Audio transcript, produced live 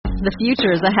The future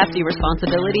is a hefty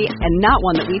responsibility and not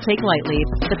one that we take lightly.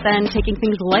 But then taking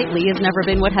things lightly has never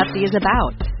been what Hefty is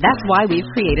about. That's why we've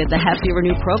created the Hefty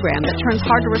Renew program that turns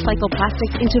hard-to-recycle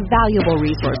plastics into valuable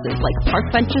resources like park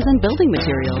benches and building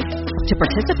materials. To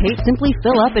participate, simply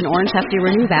fill up an orange Hefty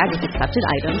Renew bag with accepted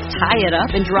items, tie it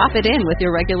up, and drop it in with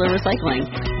your regular recycling.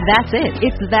 That's it.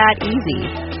 It's that easy.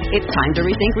 It's time to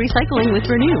rethink recycling with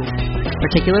Renew.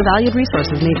 Particular valued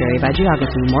resources may vary by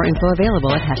geography. More info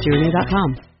available at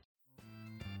heftyrenew.com.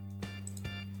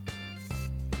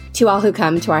 To all who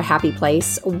come to our happy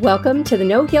place, welcome to the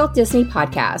No Guilt Disney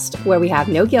podcast, where we have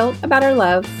no guilt about our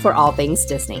love for all things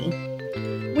Disney.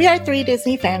 We are three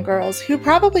Disney fangirls who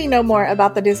probably know more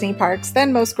about the Disney parks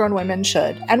than most grown women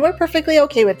should, and we're perfectly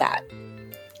okay with that.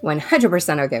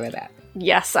 100% okay with that.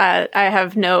 Yes, I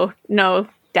have no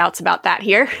doubts about that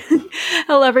here.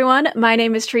 Hello, everyone. My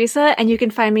name is Teresa, and you can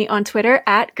find me on Twitter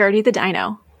at Gertie the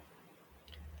Dino.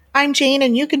 I'm Jane,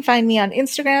 and you can find me on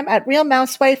Instagram at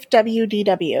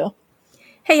RealMousewifeWDW.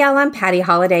 Hey, y'all, I'm Patty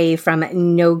Holiday from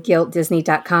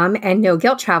NoGuiltDisney.com and No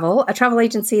Guilt Travel, a travel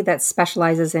agency that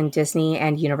specializes in Disney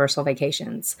and Universal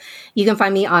vacations. You can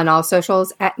find me on all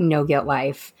socials at No Guilt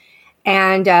Life.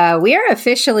 And we are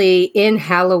officially in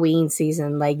Halloween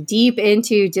season, like deep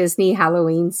into Disney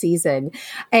Halloween season.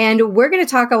 And we're going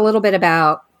to talk a little bit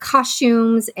about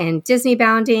costumes and Disney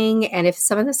bounding. And if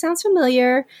some of this sounds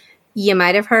familiar, you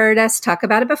might have heard us talk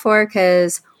about it before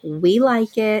because we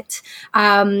like it.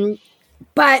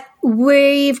 But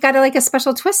we've got a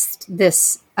special twist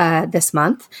this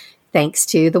month, thanks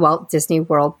to the Walt Disney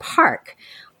World Park.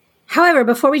 However,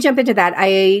 before we jump into that,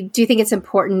 I do think it's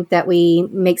important that we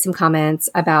make some comments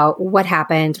about what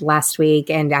happened last week,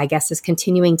 and I guess is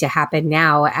continuing to happen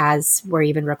now as we're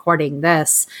even recording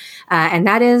this. And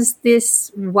that is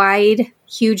this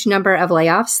huge number of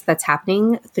layoffs that's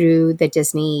happening through the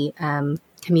Disney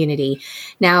community.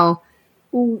 Now,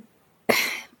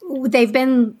 they've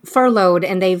been furloughed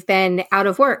and they've been out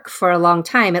of work for a long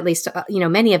time, at least,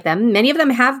 many of them. Many of them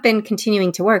have been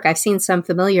continuing to work. I've seen some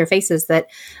familiar faces that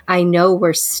I know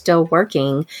were still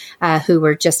working, who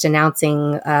were just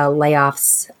announcing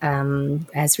layoffs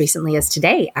as recently as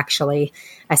today, actually.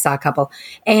 I saw a couple.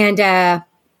 And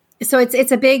so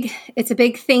it's a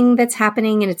big thing that's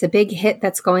happening, and it's a big hit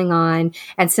that's going on.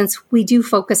 And since we do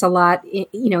focus a lot,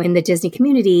 in the Disney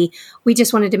community, we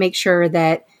just wanted to make sure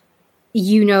that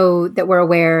that we're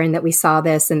aware and that we saw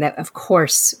this, and that, of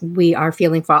course, we are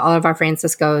feeling for all of our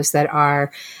Franciscos that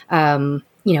are,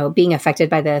 being affected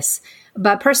by this.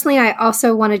 But personally, I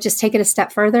also want to just take it a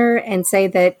step further and say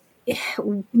that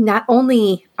not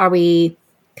only are we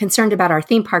concerned about our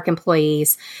theme park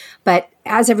employees, but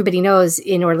as everybody knows,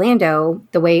 in Orlando,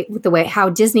 the way how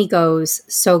Disney goes,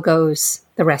 so goes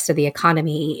the rest of the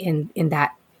economy in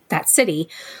that city.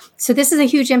 So this is a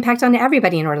huge impact on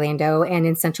everybody in Orlando and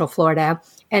in Central Florida.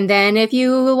 And then if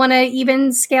you want to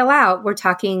even scale out, we're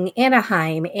talking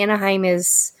Anaheim. Anaheim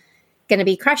is going to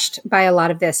be crushed by a lot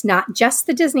of this, not just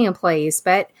the Disney employees,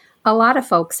 but a lot of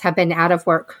folks have been out of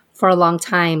work for a long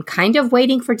time, kind of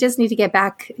waiting for Disney to get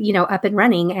back, up and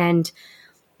running. And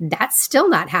that's still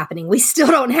not happening. We still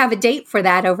don't have a date for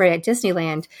that over at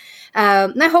Disneyland.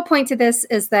 My whole point to this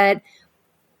is that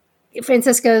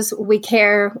Franciscos, we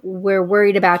care. We're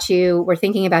worried about you. We're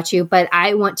thinking about you. But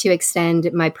I want to extend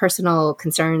my personal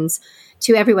concerns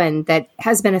to everyone that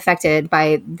has been affected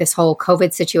by this whole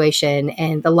COVID situation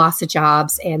and the loss of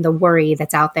jobs and the worry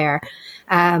that's out there.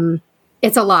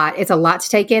 It's a lot. It's a lot to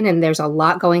take in, and there's a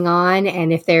lot going on.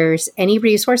 And if there's any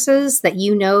resources that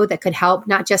that could help,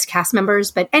 not just cast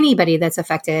members, but anybody that's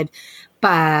affected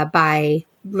by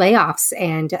layoffs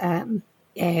and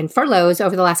furloughs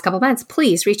over the last couple of months,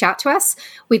 please reach out to us.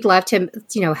 We'd love to,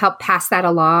 help pass that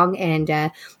along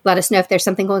and let us know if there's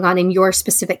something going on in your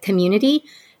specific community.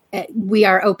 We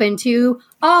are open to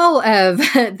all of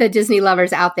the Disney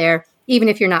lovers out there, even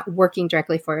if you're not working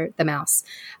directly for the mouse.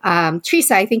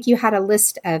 Teresa, I think you had a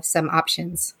list of some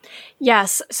options.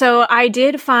 Yes. So I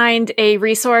did find a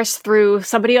resource through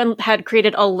somebody had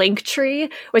created a link tree,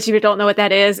 which if you don't know what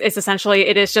that is, it's essentially,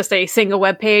 it is just a single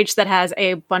web page that has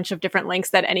a bunch of different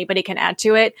links that anybody can add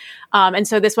to it. And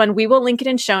so this one, we will link it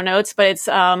in show notes, but it's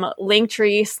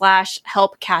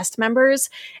linktree/help cast members.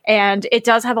 And it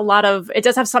does have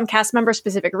some cast member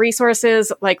specific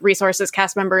resources, like resources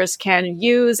cast members can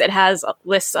use. It has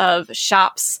lists of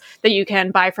shops that you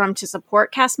can buy from to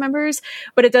support cast members,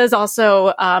 but it does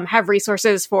also have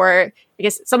resources for, I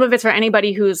guess, some of it's for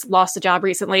anybody who's lost a job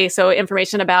recently. So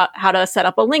information about how to set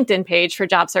up a LinkedIn page for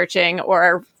job searching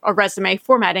or a resume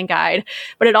formatting guide.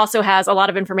 But it also has a lot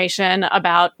of information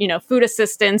about, food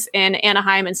assistance in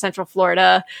Anaheim and Central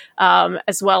Florida,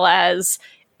 as well as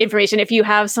information. If you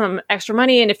have some extra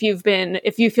money and if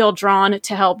you feel drawn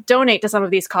to help donate to some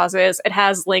of these causes, it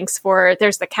has links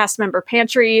there's the cast member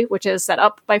pantry, which is set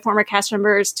up by former cast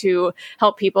members to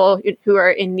help people who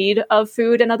are in need of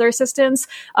food and other assistance,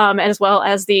 as well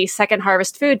as the Second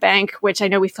Harvest Food Bank, which I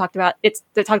know we've talked about.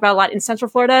 They talked about a lot in Central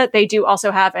Florida. They do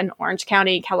also have an Orange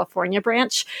County, California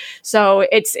branch. So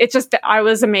it's just, I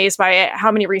was amazed by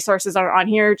how many resources are on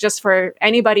here just for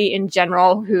anybody in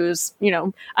general who's,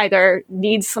 either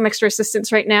needs some extra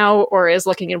assistance right now or is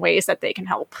looking in ways that they can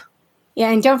help. Yeah,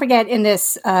 and don't forget, in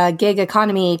this gig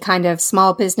economy kind of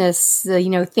small business,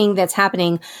 thing that's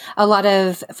happening, a lot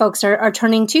of folks are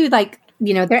turning to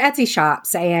their Etsy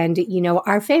shops. And,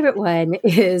 our favorite one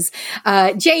is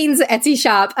Jane's Etsy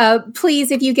shop. Please,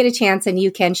 if you get a chance and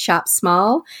you can shop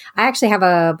small. I actually have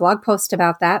a blog post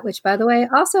about that, which, by the way,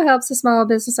 also helps a small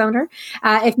business owner.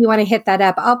 If you want to hit that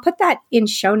up, I'll put that in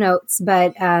show notes.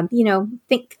 But,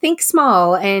 think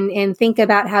small and think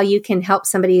about how you can help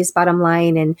somebody's bottom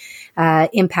line and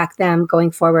impact them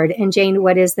going forward. And Jane,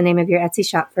 what is the name of your Etsy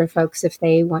shop for folks if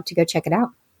they want to go check it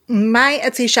out? My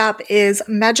Etsy shop is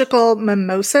Magical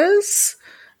Mimosas.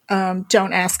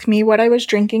 Don't ask me what I was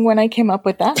drinking when I came up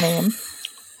with that name.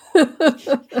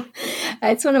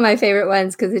 It's one of my favorite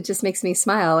ones because it just makes me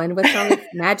smile. And what's wrong with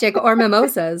magic or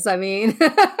mimosas? I mean,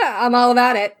 I'm all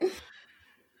about it.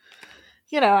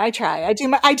 I try.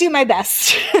 I do my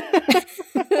best.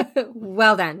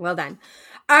 Well done. Well done.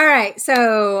 All right.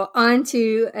 So on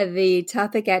to the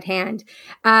topic at hand.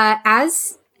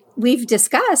 As we've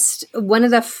discussed, one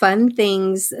of the fun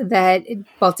things that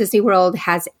Walt Disney World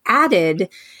has added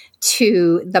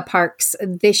to the parks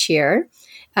this year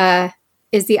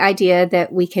is the idea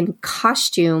that we can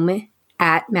costume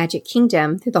at Magic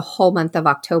Kingdom through the whole month of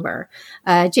October.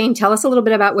 Jane, tell us a little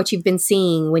bit about what you've been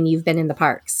seeing when you've been in the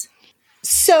parks.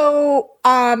 So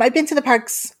I've been to the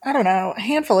parks, I don't know, a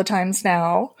handful of times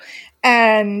now,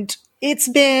 and it's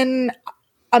been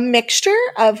a mixture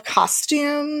of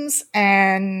costumes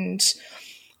and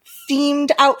themed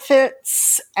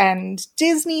outfits and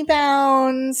Disney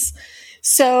bounds.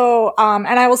 So, and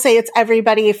I will say it's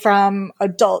everybody from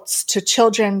adults to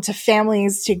children to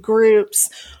families to groups.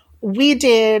 We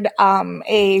did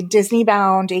a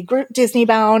group Disney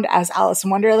bound as Alice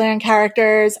in Wonderland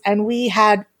characters, and we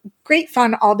had great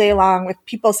fun all day long with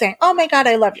people saying, "Oh my God,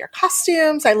 I love your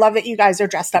costumes. I love that you guys are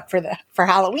dressed up for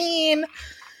Halloween."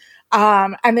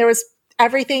 And there was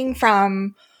everything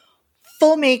from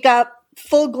full makeup,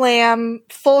 full glam,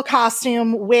 full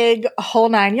costume, wig, a whole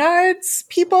 9 yards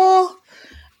people,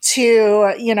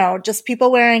 to, just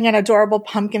people wearing an adorable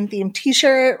pumpkin themed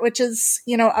t-shirt, which is,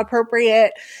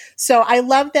 appropriate. So I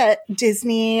love that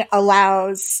Disney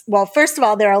first of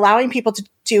all, they're allowing people to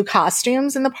do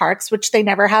costumes in the parks, which they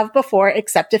never have before,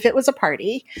 except if it was a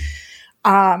party.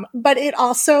 But it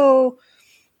also,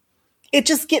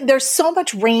 there's so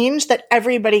much range that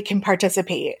everybody can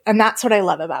participate. And that's what I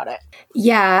love about it.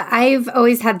 Yeah. I've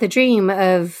always had the dream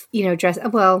of,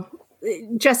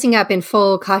 dressing up in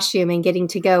full costume and getting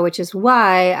to go, which is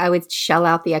why I would shell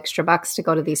out the extra bucks to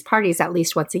go to these parties at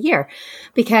least once a year.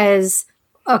 Because,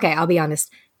 okay, I'll be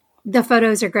honest, the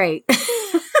photos are great.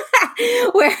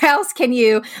 Where else can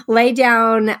you lay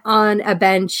down on a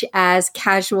bench as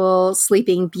casual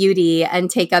sleeping beauty and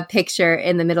take a picture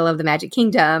in the middle of the Magic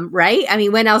Kingdom, right? I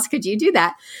mean, when else could you do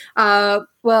that?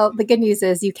 Well, the good news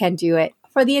is you can do it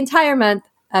for the entire month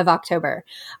of October.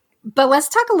 But let's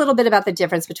talk a little bit about the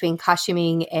difference between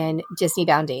costuming and Disney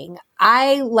bounding.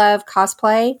 I love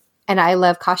cosplay and I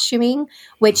love costuming,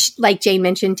 which, like Jane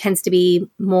mentioned, tends to be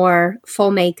more full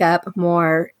makeup,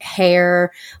 more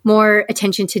hair, more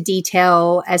attention to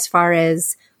detail as far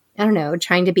as,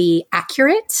 trying to be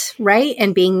accurate, right?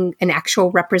 And being an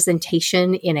actual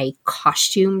representation in a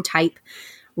costume type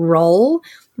role.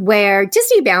 Where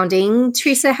Disney bounding,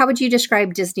 Teresa, how would you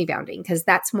describe Disney bounding? Because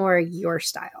that's more your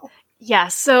style. Yeah,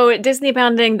 so Disney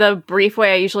bounding, the brief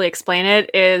way I usually explain it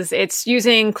is it's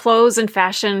using clothes and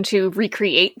fashion to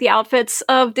recreate the outfits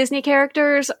of Disney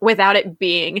characters without it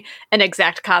being an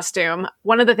exact costume.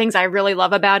 One of the things I really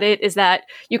love about it is that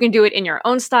you can do it in your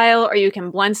own style or you can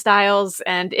blend styles,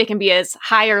 and it can be as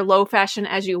high or low fashion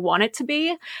as you want it to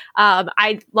be.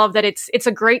 I love that it's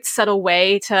a great subtle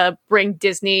way to bring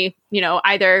Disney,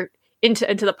 either into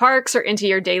the parks or into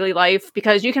your daily life,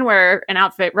 because you can wear an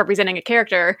outfit representing a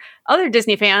character. Other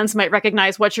Disney fans might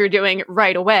recognize what you're doing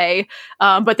right away.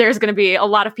 But there's going to be a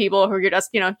lot of people who you're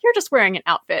just wearing an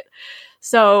outfit.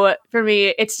 So for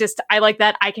me, it's just, I like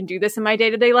that I can do this in my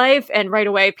day-to-day life. And right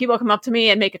away, people come up to me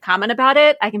and make a comment about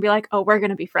it. I can be like, oh, we're going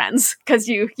to be friends because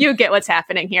you get what's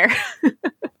happening here.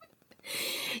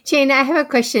 Jane, I have a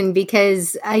question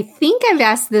because I think I've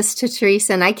asked this to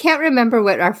Teresa and I can't remember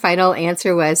what our final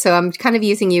answer was. So I'm kind of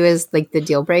using you as like the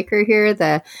deal breaker here,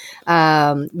 the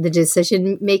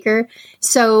decision maker.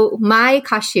 So my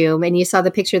costume, and you saw the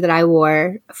picture that I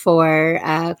wore for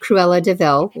Cruella de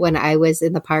Vil when I was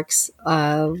in the parks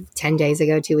 10 days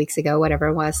ago, 2 weeks ago, whatever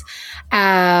it was.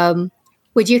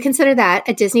 Would you consider that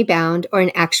a Disney bound or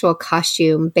an actual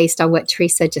costume based on what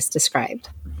Teresa just described?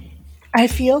 I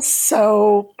feel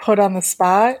so put on the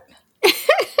spot.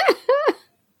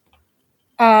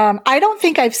 I don't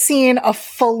think I've seen a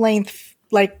full length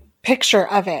picture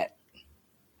of it.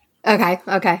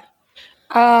 Okay.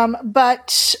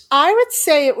 But I would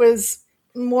say it was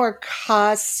more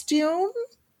costume.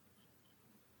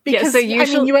 Because you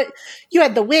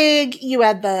had the wig, you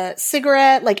had the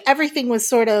cigarette, everything was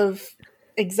sort of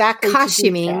exactly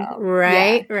costuming,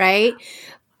 right? Yeah. Right.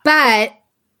 But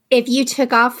if you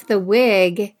took off the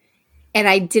wig and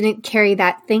I didn't carry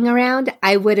that thing around,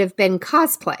 I would have been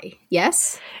cosplay.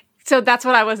 Yes. So that's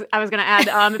what I was going to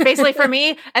add. Basically, for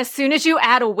me, as soon as you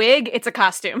add a wig, it's a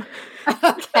costume. Okay,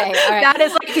 all right. That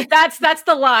is that's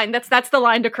the line. That's the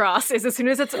line to cross. Is as soon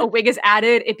as a wig is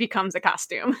added, it becomes a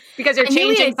costume because you're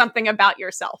changing something about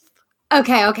yourself.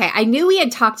 Okay. I knew we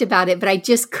had talked about it, but I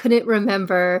just couldn't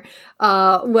remember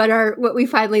what we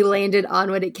finally landed on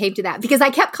when it came to that because I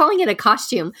kept calling it a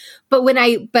costume.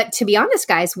 But to be honest,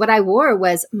 guys, what I wore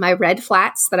was my red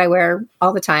flats that I wear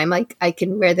all the time. Like I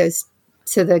can wear those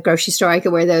to the grocery store. I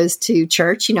could wear those to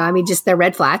church. Just they're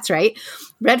red flats, right?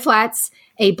 Red flats,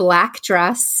 a black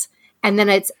dress, and then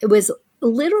it was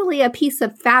literally a piece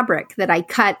of fabric that I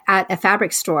cut at a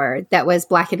fabric store that was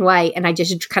black and white, and I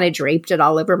just kind of draped it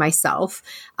all over myself.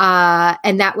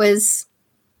 And that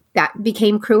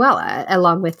became Cruella,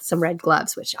 along with some red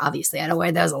gloves, which obviously I don't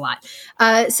wear those a lot.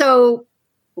 So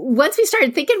once we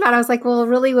started thinking about it, I was like, well,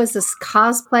 really, was this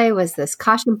cosplay? Was this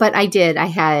costume? But I did. I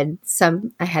had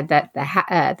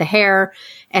the hair,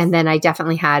 and then I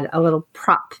definitely had a little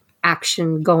prop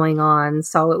action going on.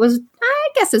 So it was, I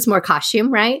guess it's more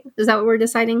costume, right? Is that what we're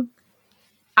deciding?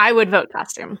 I would vote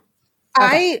costume.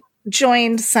 Okay. I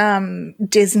joined some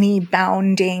Disney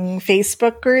bounding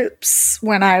Facebook groups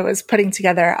when I was putting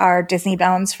together our Disney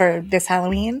bounds for this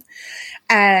Halloween.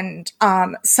 And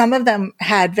some of them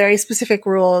had very specific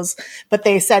rules, but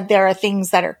they said there are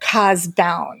things that are cos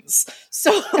bounds.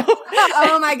 So,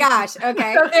 oh my gosh,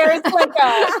 okay. So there's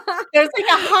a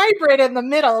hybrid in the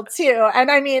middle too. And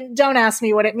I mean, don't ask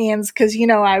me what it means because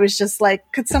I was just like,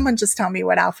 could someone just tell me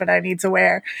what outfit I need to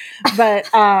wear? But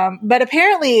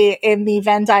apparently, in the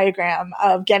Venn diagram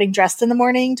of getting dressed in the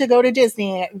morning to go to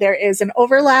Disney, there is an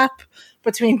overlap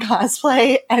between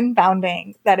cosplay and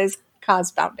bounding that is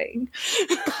cosbounding.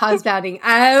 Cosbounding.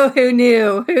 Oh, who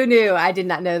knew? I did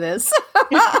not know this.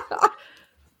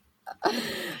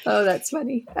 Oh, that's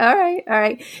funny. All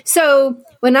right. So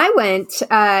when I went,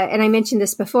 and I mentioned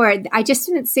this before, I just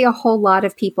didn't see a whole lot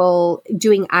of people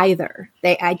doing either.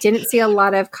 I didn't see a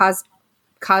lot of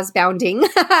cosbounding.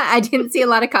 I didn't see a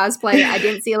lot of cosplay. I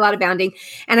didn't see a lot of bounding,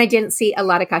 and I didn't see a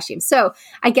lot of costumes. So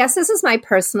I guess this is my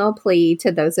personal plea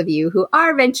to those of you who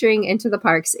are venturing into the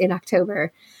parks in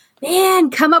October. Man,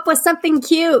 come up with something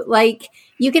cute.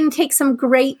 You can take some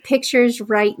great pictures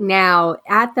right now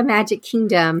at the Magic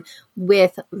Kingdom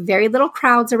with very little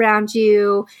crowds around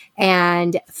you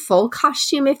and full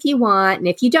costume if you want. And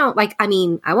if you don't,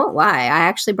 I won't lie. I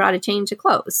actually brought a change of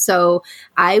clothes. So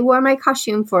I wore my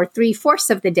costume for 3/4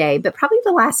 of the day, but probably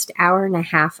the last hour and a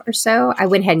half or so, I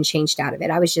went ahead and changed out of it.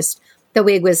 The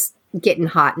wig was getting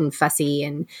hot and fussy,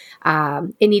 and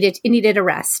it needed a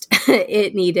rest.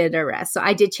 It needed a rest. So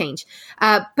I did change.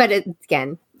 But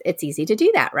again, it's easy to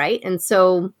do that, right? And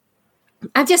so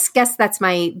I just guess that's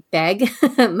my beg,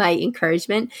 my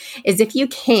encouragement is if you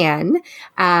can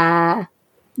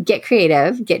get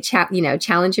creative,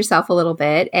 challenge yourself a little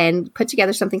bit and put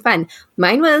together something fun.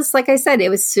 Mine was, like I said, it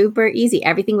was super easy.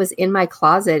 Everything was in my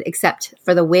closet except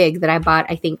for the wig that I bought,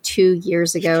 I think 2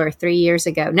 years ago or 3 years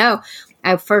ago. No,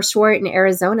 I first wore it in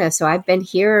Arizona. So I've been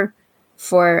here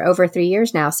for over 3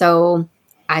 years now. So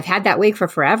I've had that wig for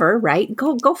forever, right?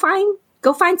 Go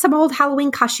find some old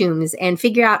Halloween costumes and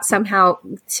figure out somehow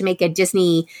to make a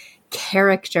Disney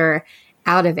character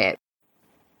out of it.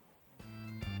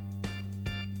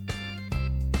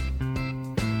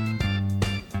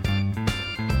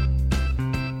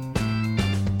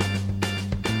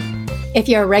 If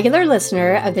you're a regular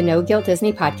listener of the No Guilt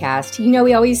Disney podcast, you know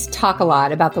we always talk a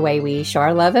lot about the way we show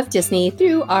our love of Disney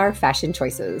through our fashion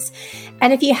choices.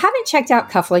 And if you haven't checked out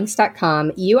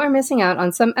cufflinks.com, you are missing out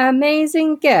on some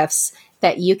amazing gifts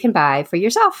that you can buy for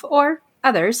yourself or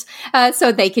others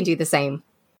so they can do the same.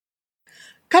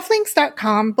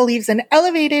 Cufflinks.com believes in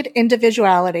elevated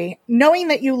individuality, knowing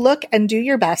that you look and do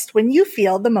your best when you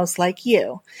feel the most like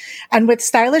you. And with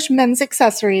stylish men's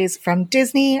accessories from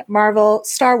Disney, Marvel,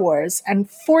 Star Wars, and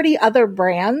 40 other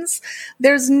brands,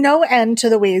 there's no end to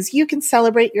the ways you can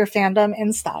celebrate your fandom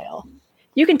in style.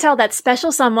 You can tell that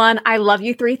special someone I love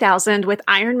you 3000 with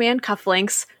Iron Man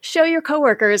cufflinks, show your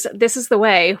coworkers this is the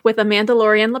way with a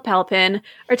Mandalorian lapel pin,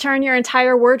 or turn your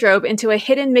entire wardrobe into a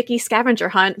hidden Mickey scavenger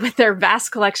hunt with their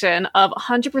vast collection of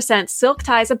 100% silk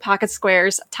ties and pocket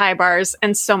squares, tie bars,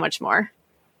 and so much more.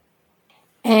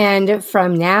 And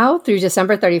from now through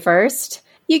December 31st,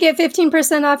 you get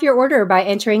 15% off your order by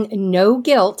entering No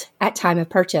Guilt at time of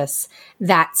purchase.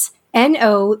 That's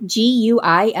NOGUILT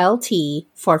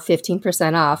for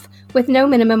 15% off with no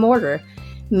minimum order.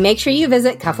 Make sure you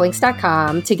visit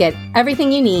cufflinks.com to get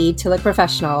everything you need to look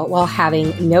professional while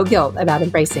having no guilt about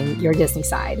embracing your Disney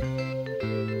side.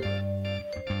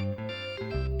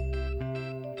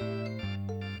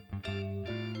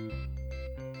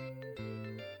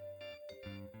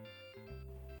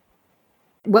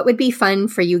 What would be fun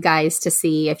for you guys to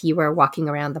see if you were walking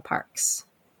around the parks?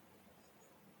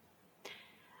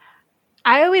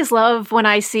 I always love when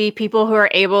I see people who are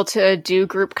able to do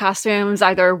group costumes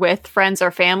either with friends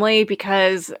or family,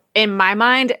 because in my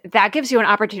mind, that gives you an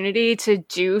opportunity to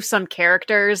do some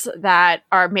characters that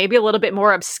are maybe a little bit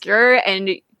more obscure,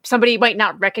 and somebody might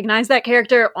not recognize that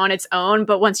character on its own,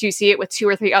 but once you see it with 2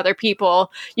 or 3 other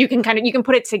people, you can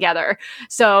put it together.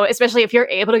 So especially if you're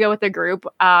able to go with a group,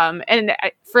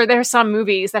 there's some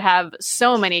movies that have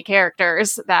so many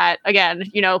characters that, again,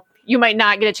 you might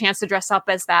not get a chance to dress up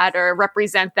as that or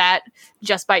represent that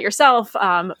just by yourself.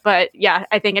 But yeah,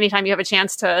 I think anytime you have a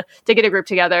chance to get a group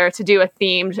together to do a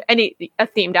themed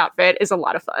outfit is a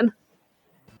lot of fun.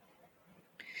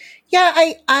 Yeah,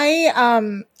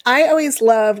 I always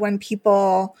love when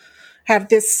people have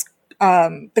this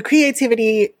the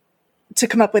creativity to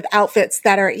come up with outfits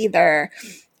that are either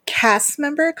cast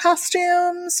member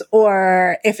costumes,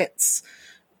 or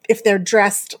if they're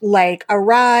dressed like a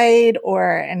ride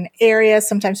or an area.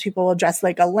 Sometimes people will dress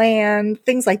like a land,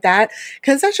 things like that,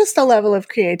 because that's just a level of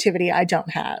creativity I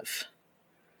don't have.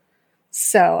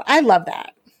 So I love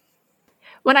that.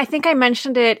 When I think I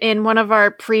mentioned it in one of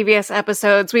our previous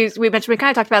episodes, we kind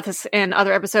of talked about this in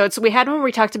other episodes. We had one where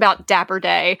we talked about Dapper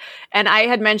Day, and I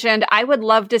had mentioned I would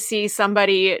love to see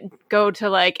somebody go to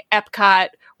like Epcot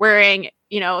wearing,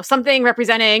 something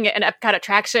representing an Epcot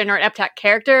attraction or an Epcot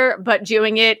character, but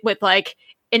doing it with like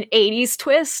an 80s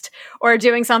twist, or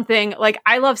doing something like,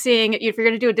 I love seeing, if you're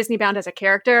going to do a Disney Bound as a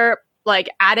character, like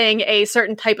adding a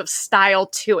certain type of style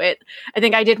to it. I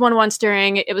think I did one once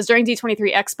during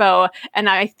D23 Expo, and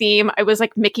I was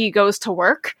like Mickey Goes to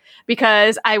Work,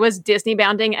 because I was Disney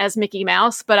bounding as Mickey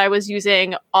Mouse, but I was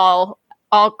using all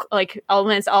like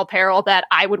elements, all apparel that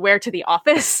I would wear to the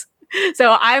office.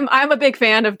 So I'm a big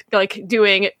fan of like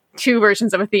doing 2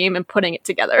 versions of a theme and putting it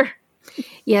together.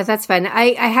 Yeah, that's fun.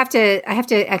 I have to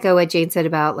echo what Jane said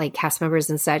about like cast members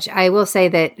and such. I will say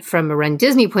that from a Run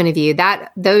Disney point of view,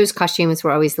 that those costumes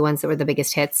were always the ones that were the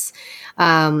biggest hits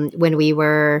when we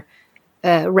were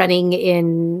running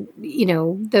in,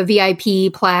 the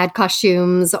VIP plaid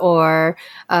costumes or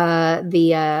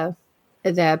the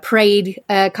parade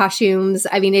costumes.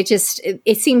 I mean,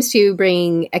 it seems to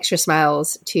bring extra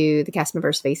smiles to the cast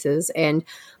members' faces. And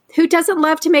who doesn't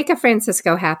love to make a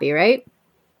Francisco happy, right?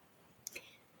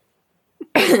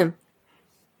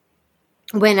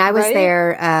 When I was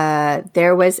there,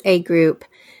 there was a group,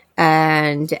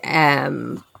 and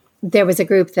there was a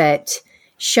group that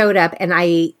showed up, and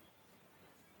I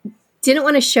didn't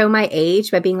want to show my age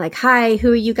by being like, "Hi,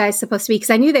 who are you guys supposed to be?" Because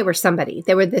I knew they were somebody.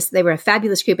 They were a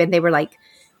fabulous group, and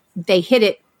they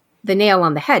hit the nail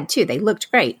on the head too. They looked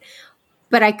great,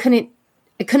 but I couldn't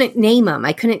name them.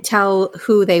 I couldn't tell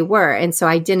who they were, and so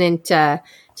I didn't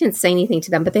say anything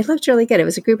to them. But they looked really good. It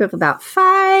was a group of about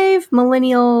 5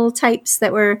 millennial types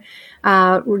that were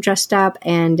dressed up,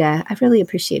 and I really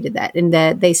appreciated that. And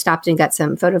they stopped and got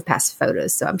some PhotoPass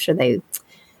photos, so I'm sure they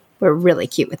were really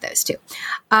cute with those too.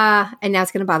 And now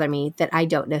it's going to bother me that I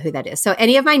don't know who that is. So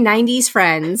any of my 90s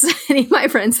friends, any of my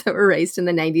friends that were raised in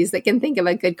the 90s that can think of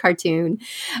a good cartoon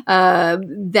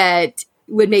that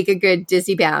would make a good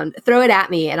Disney Bound, throw it at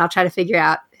me and I'll try to figure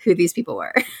out who these people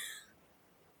were.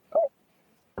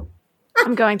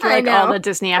 I'm going through all the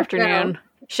Disney Afternoon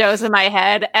shows in my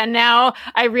head, and now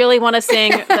I really want to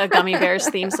sing the Gummy Bears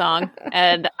theme song,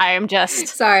 and I am just...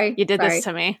 Sorry. You did this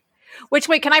to me. Wait,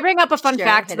 can I bring up a fun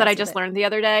fact that I just learned the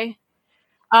other day?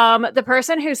 The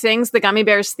person who sings the Gummy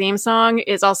Bears theme song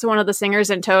is also one of the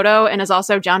singers in Toto, and is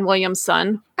also John Williams'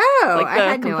 son. Oh, like the I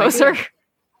had composer. No idea.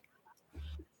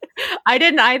 I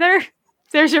didn't either.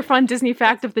 There's your fun Disney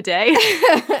fact of the day.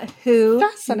 Who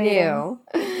Fascinating. knew?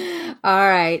 All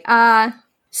right.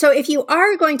 So if you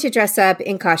are going to dress up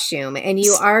in costume and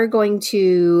you are going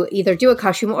to either do a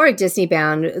costume or a Disney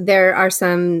bound, there are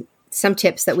some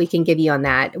tips that we can give you on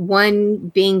that. One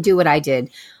being, do what I did.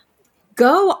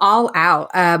 Go all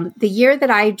out. The year that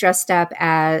I dressed up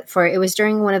it was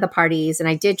during one of the parties, and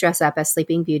I did dress up as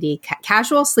Sleeping Beauty,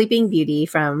 casual Sleeping Beauty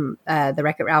from the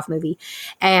Wreck-It Ralph movie.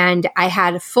 And I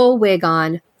had a full wig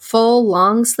on, full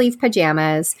long sleeve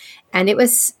pajamas, and it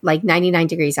was like 99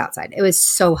 degrees outside. It was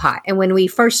so hot. And when we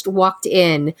first walked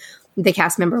in, the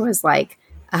cast member was like,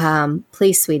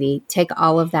 please, sweetie, take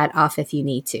all of that off if you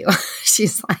need to.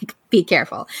 She's like, be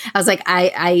careful. I was like,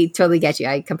 I totally get you.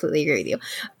 I completely agree with you.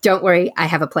 Don't worry. I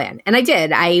have a plan. And I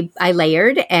did. I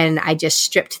layered and I just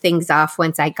stripped things off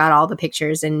once I got all the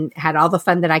pictures and had all the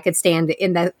fun that I could stand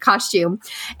in the costume,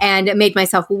 and made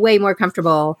myself way more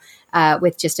comfortable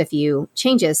with just a few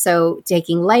changes. So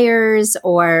taking layers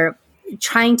or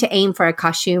trying to aim for a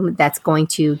costume that's going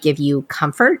to give you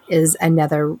comfort is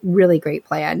another really great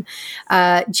plan.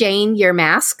 Jane, your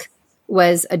mask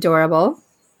was adorable.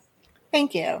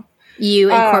 Thank you.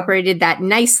 You incorporated that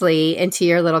nicely into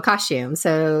your little costume.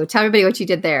 So tell everybody what you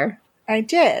did there. I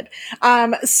did.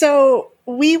 So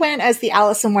we went as the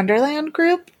Alice in Wonderland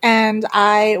group, and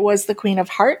I was the Queen of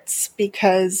Hearts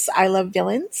because I love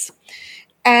villains.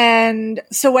 And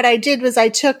so what I did was I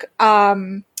took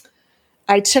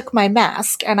my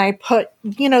mask and I put,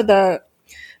 the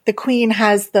queen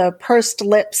has the pursed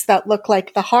lips that look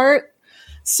like the heart.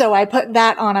 So I put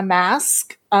that on a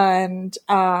mask, and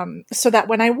so that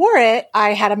when I wore it,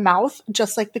 I had a mouth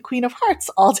just like the Queen of Hearts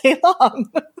all day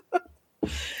long.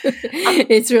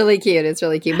 It's really cute. It's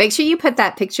really cute. Make sure you put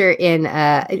that picture in.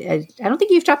 I don't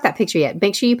think you've dropped that picture yet.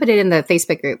 Make sure you put it in the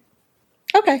Facebook group.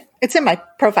 Okay. It's in my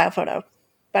profile photo,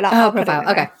 but I'll put it in there.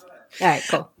 Okay. All right,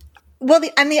 cool. Well,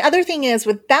 the other thing is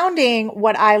with bounding,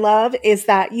 what I love is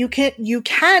that you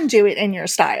can do it in your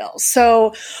style.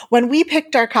 So when we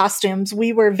picked our costumes,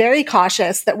 we were very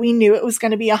cautious that we knew it was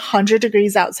going to be 100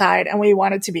 degrees outside and we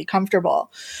wanted to be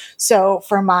comfortable. So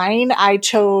for mine, I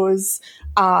chose,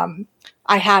 I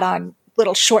had on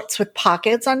little shorts with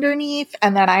pockets underneath,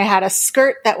 and then I had a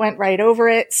skirt that went right over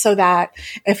it so that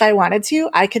if I wanted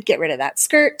to, I could get rid of that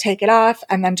skirt, take it off,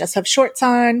 and then just have shorts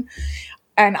on.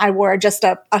 And I wore just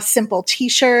a simple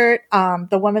t-shirt.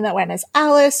 The woman that went as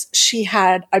Alice, she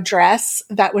had a dress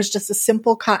that was just a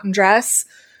simple cotton dress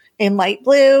in light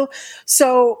blue.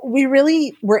 So we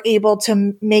really were able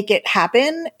to make it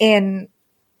happen in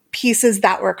pieces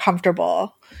that were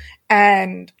comfortable.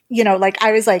 And,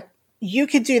 I was like, you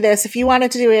could do this. If you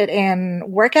wanted to do it in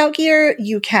workout gear,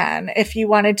 you can. If you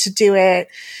wanted to do it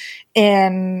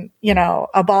in,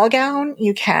 a ball gown,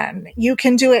 you can. You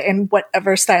can do it in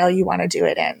whatever style you want to do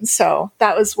it in. So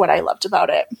that was what I loved about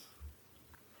it.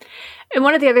 And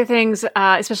one of the other things,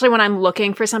 especially when I'm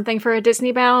looking for something for a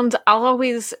Disney bound, I'll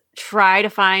always try to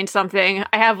find something.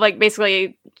 I have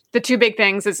basically the two big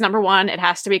things is number one, it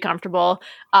has to be comfortable.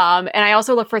 And I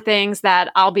also look for things that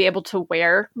I'll be able to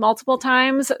wear multiple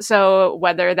times. So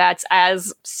whether that's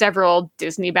as several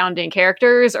Disney bounding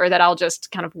characters or that I'll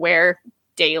just kind of wear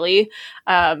daily.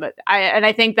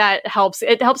 I think that helps.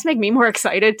 It helps make me more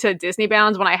excited to Disney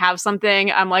bounds when I have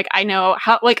something. I'm like, I know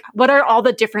how, what are all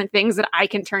the different things that I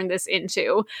can turn this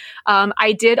into?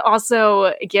 I did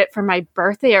also get for my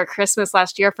birthday or Christmas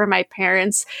last year for my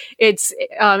parents. It's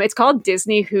called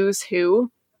Disney Who's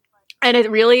Who. And it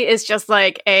really is just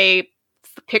like a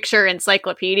picture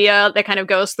encyclopedia that kind of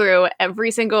goes through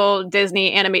every single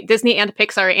Disney and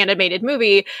Pixar animated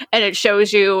movie, and it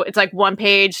shows you, it's like one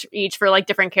page each for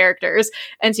different characters,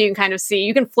 and so you can kind of see,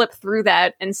 you can flip through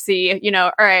that and see,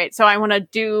 all right, so I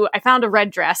found a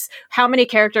red dress, how many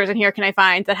characters in here can I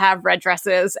find that have red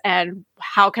dresses, and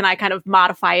how can I kind of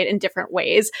modify it in different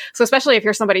ways? So especially if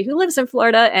you're somebody who lives in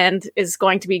Florida and is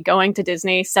going to be going to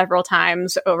Disney several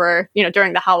times over,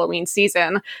 during the Halloween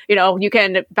season, you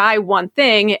can buy one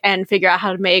thing and figure out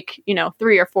how to make,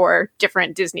 3 or 4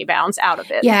 different Disney bounds out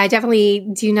of it. Yeah, I definitely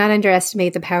do not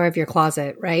underestimate the power of your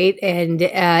closet, right? And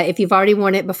if you've already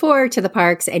worn it before to the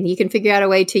parks and you can figure out a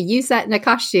way to use that in a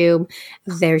costume,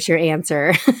 there's your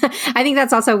answer. I think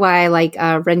that's also why I like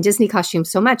Run Disney costumes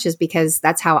so much, is because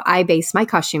that's how I base my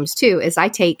costumes too, is I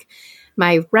take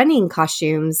my running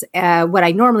costumes, what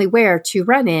I normally wear to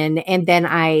run in, and then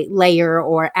I layer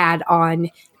or add on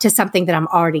to something that I'm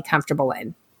already comfortable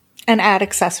in. And add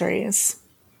accessories.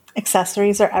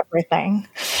 Accessories are everything.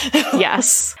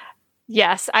 Yes.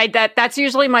 That's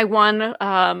usually my one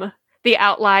the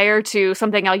outlier to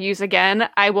something I'll use again,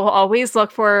 I will always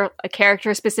look for a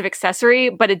character-specific accessory,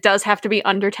 but it does have to be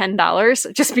under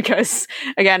 $10, just because,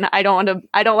 again, I don't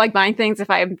like buying things if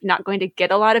I'm not going to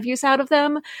get a lot of use out of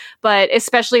them. But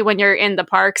especially when you're in the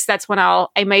parks, that's when I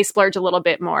may splurge a little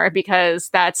bit more, because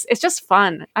it's just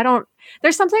fun.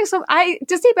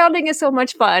 Disney bounding is so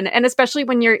much fun. And especially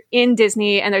when you're in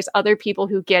Disney and there's other people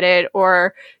who get it,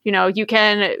 or, you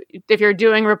can, if you're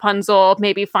doing Rapunzel,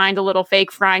 maybe find a little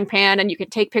fake frying pan and you can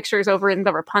take pictures over in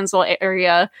the Rapunzel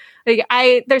area.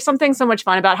 There's something so much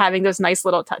fun about having those nice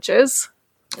little touches.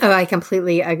 Oh, I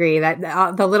completely agree that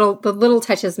the little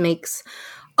touches makes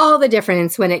all the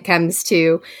difference when it comes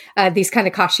to these kind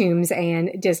of costumes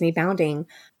and Disney bounding.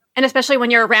 And especially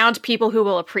when you're around people who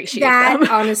will appreciate that them.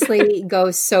 Honestly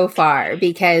goes so far,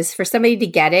 because for somebody to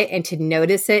get it and to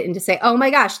notice it and to say, oh my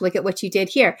gosh, look at what you did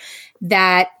here,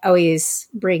 that always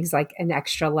brings like an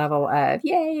extra level of,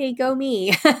 yay, go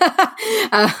me,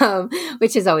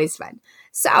 which is always fun.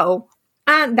 So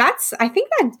I think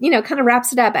that, kind of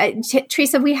wraps it up.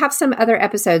 Teresa, we have some other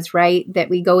episodes, right, that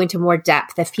we go into more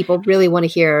depth if people really want to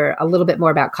hear a little bit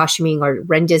more about costuming or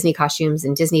run Disney costumes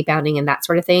and Disney bounding and that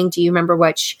sort of thing. Do you remember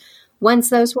which ones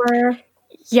those were?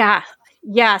 Yeah.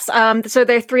 Yes. So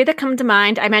there are 3 that come to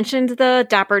mind. I mentioned the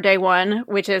Dapper Day one,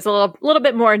 which is a little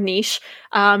bit more niche.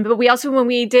 But we also, when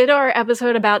we did our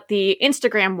episode about the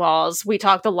Instagram walls, we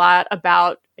talked a lot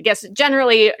about, I guess,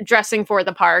 generally dressing for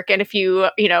the park. And if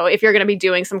if you're going to be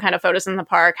doing some kind of photos in the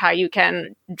park, how you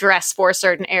can dress for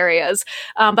certain areas.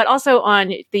 But also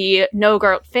on the No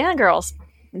Guilt Fangirls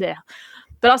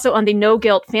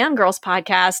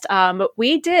podcast,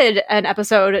 we did an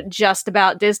episode just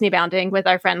about Disney bounding with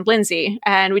our friend Lindsay.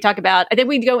 And we talk about, I think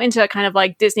we go into kind of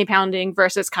like Disney bounding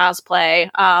versus cosplay.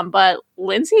 But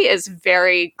Lindsay is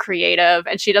very creative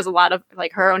and she does a lot of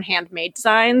like her own handmade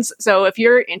designs. So if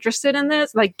you're interested in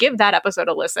this, like give that episode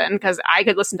a listen, because I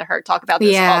could listen to her talk about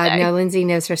this all day. No, Lindsay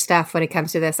knows her stuff when it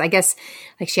comes to this. I guess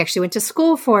like she actually went to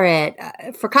school for it,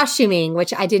 for costuming,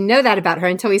 which I didn't know that about her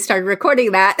until we started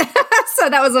recording that. So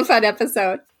that was a fun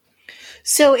episode.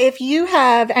 So if you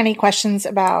have any questions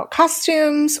about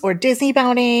costumes or Disney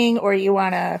bounding, or you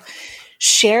want to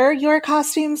share your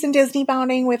costumes and Disney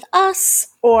bounding with us,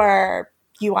 or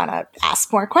you want to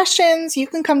ask more questions, you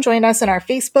can come join us in our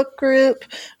Facebook group,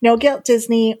 No Guilt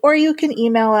Disney, or you can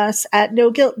email us at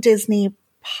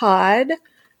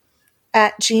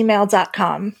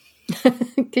noguiltdisneypod@gmail.com.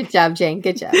 Good job, Jane.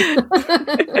 Good job.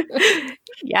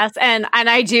 Yes, and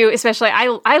I do, especially,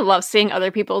 I love seeing other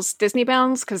people's Disney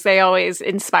bounds because they always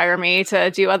inspire me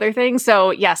to do other things. So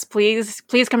yes, please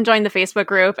come join the Facebook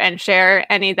group and share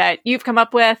any that you've come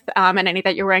up with and any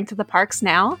that you're wearing to the parks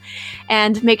now.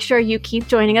 And make sure you keep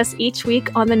joining us each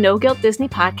week on the No Guilt Disney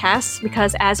podcast,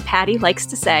 because as Patty likes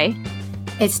to say,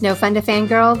 it's no fun to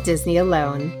fangirl Disney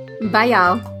alone. Bye,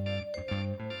 y'all.